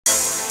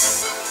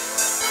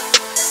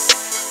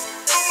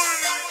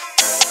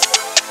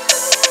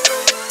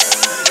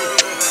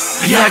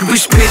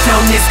Jakbyś pytał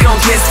mnie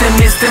skąd jestem,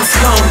 jestem z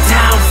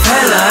hometown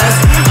fellas.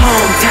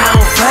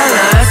 Hometown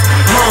fellas,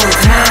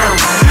 hometown.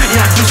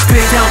 Jakbyś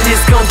pytał mnie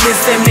skąd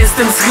jestem,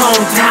 jestem z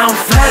hometown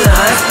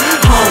fellas.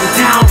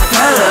 Hometown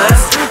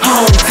fellas,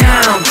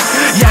 hometown.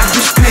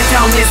 Jakbyś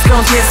pytał mnie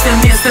skąd jestem,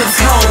 jestem z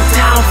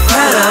hometown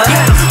fellas.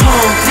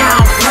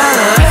 Hometown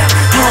fellas,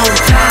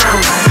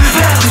 hometown.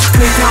 Jakbyś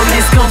pytał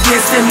mnie skąd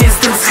jestem,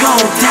 jestem z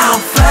hometown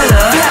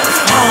fellas.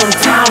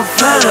 Hometown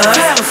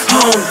fellas,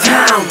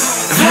 hometown.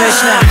 W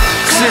myślach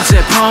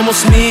krzyczę pomóż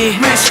mi,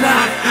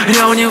 myślach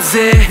ronię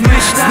łzy,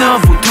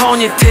 znowu to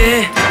nie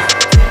ty.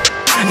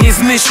 Nie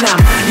zmyślam,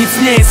 nic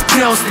nie jest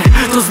proste,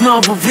 to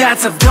znowu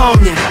wraca do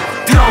mnie.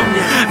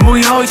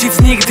 Mój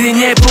ojciec nigdy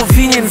nie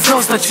powinien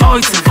zostać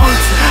ojcem.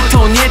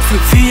 To nie twój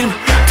film,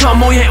 to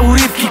moje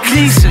urywki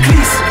kliszy.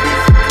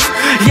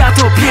 Ja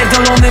to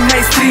pierdolony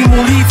mainstream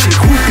ulicy.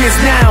 Głupie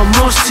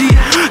znajomości,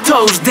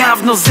 to już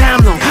dawno za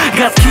mną.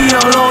 Gadki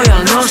o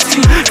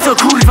lojalności, kto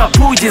kurwa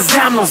pójdzie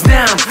za mną.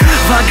 Znam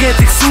wagę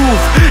tych słów,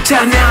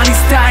 czarna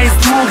lista jest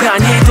długa.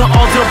 Nie do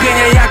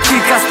odrobienia jak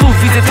kilka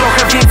słów. Widzę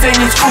trochę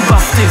więcej niż Kuba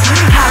w tym.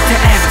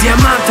 HTF,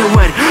 Diamante,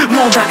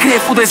 Młoda,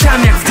 krew,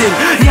 uderzam jak w dym.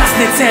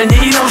 Jasny cel, nie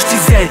ilości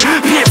zer.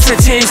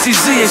 Pierwsze cię, jeśli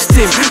żyjesz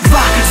tym. 2,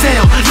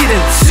 0,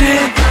 1, 3.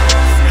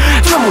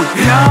 To mój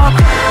rok,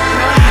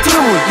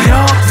 to mój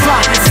rok.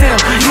 2, 0,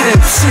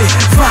 1, 3.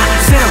 2,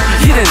 0,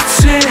 1,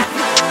 3.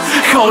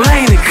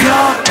 Kolejny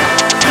krok,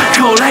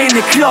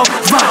 kolejny krok.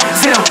 2,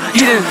 0,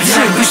 1, 3.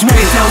 Jakbyś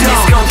pytał mnie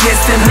skąd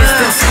jestem,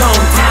 jestem z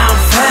hometown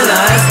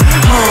fellas.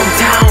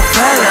 Hometown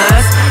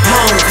fellas,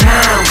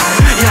 hometown.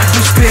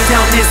 Jakbyś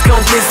pytał mnie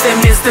skąd jestem,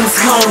 jestem z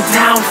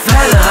hometown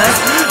fellas.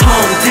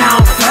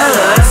 Hometown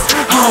fellas,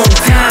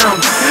 hometown.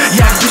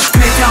 Jakbyś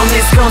pytał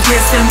mnie skąd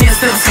jestem,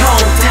 jestem z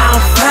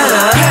hometown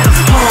fellas.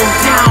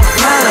 Hometown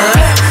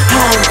fellas,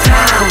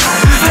 hometown.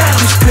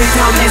 Jakbyś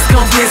pytał mnie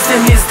skąd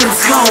jestem, jestem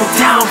z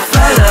hometown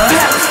fellas.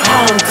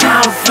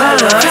 Hometown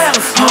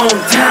fellas,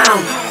 hometown.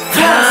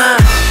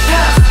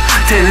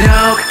 Ten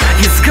rok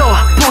jest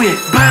zgoła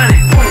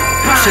pojebany.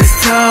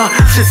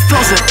 Przez to,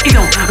 że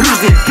idą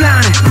różne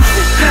plany.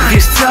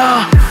 Wiesz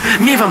co?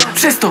 Miewam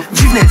przez to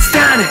dziwne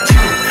stany.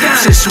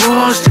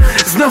 Przeszłość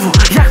znowu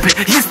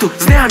jakby jest tu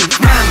z nami.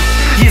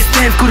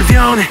 Jestem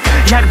wkurwiony,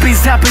 jakbyś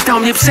zapytał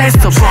mnie przez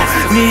co. Bo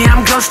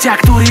mijam gościa,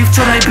 który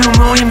wczoraj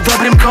był moim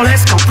dobrym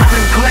koleżką.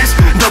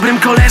 Dobrym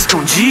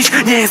koleżką, dziś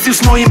nie jest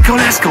już moim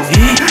koleżką.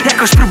 I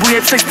jakoś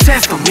próbuję przejść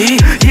przez to. Mi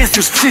jest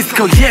już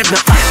wszystko jedno.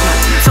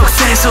 Co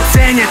chcesz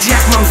oceniać,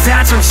 jak mam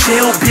zacząć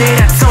się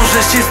ubierać? Co,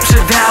 że się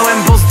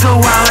sprzedałem, bo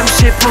zdołałem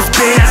się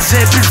pozbierać.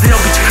 Żeby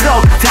zrobić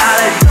krok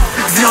dalej,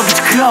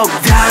 zrobić krok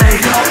dalej.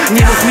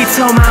 Nie mów mi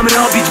co mam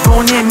robić,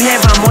 bo nie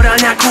miewam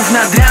moralniaków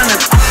nad ranem.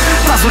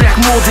 Pazur jak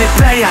młody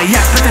peja,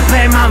 jak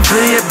PTP mam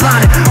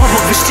wyjebane.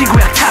 Obok wyścigu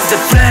jak każde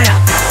fleja.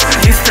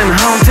 Jestem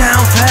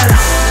hometown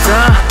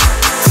fella.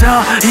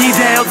 Co?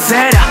 Idę od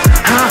zera.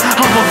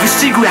 Obok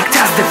wyścigu jak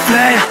każde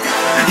fleja.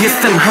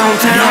 Jestem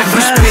hometown.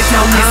 Jakbyś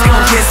pytał mnie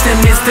skąd jestem,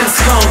 jestem z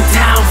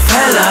hometown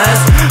fellas.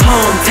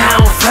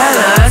 Hometown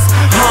fellas,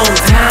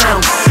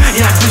 hometown.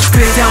 Jakbyś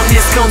pytał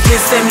mnie skąd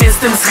jestem,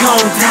 jestem z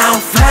hometown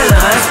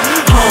fellas.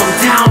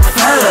 Hometown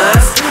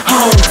fellas,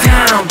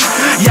 hometown.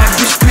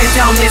 Jakbyś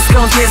pytał mnie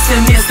skąd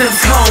jestem, jestem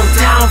z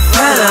hometown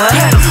fellas.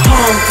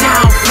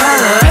 Hometown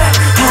fellas,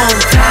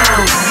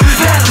 hometown.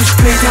 Jakbyś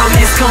pytał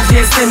mnie skąd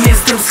jestem,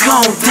 jestem z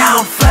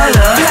hometown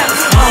fellas.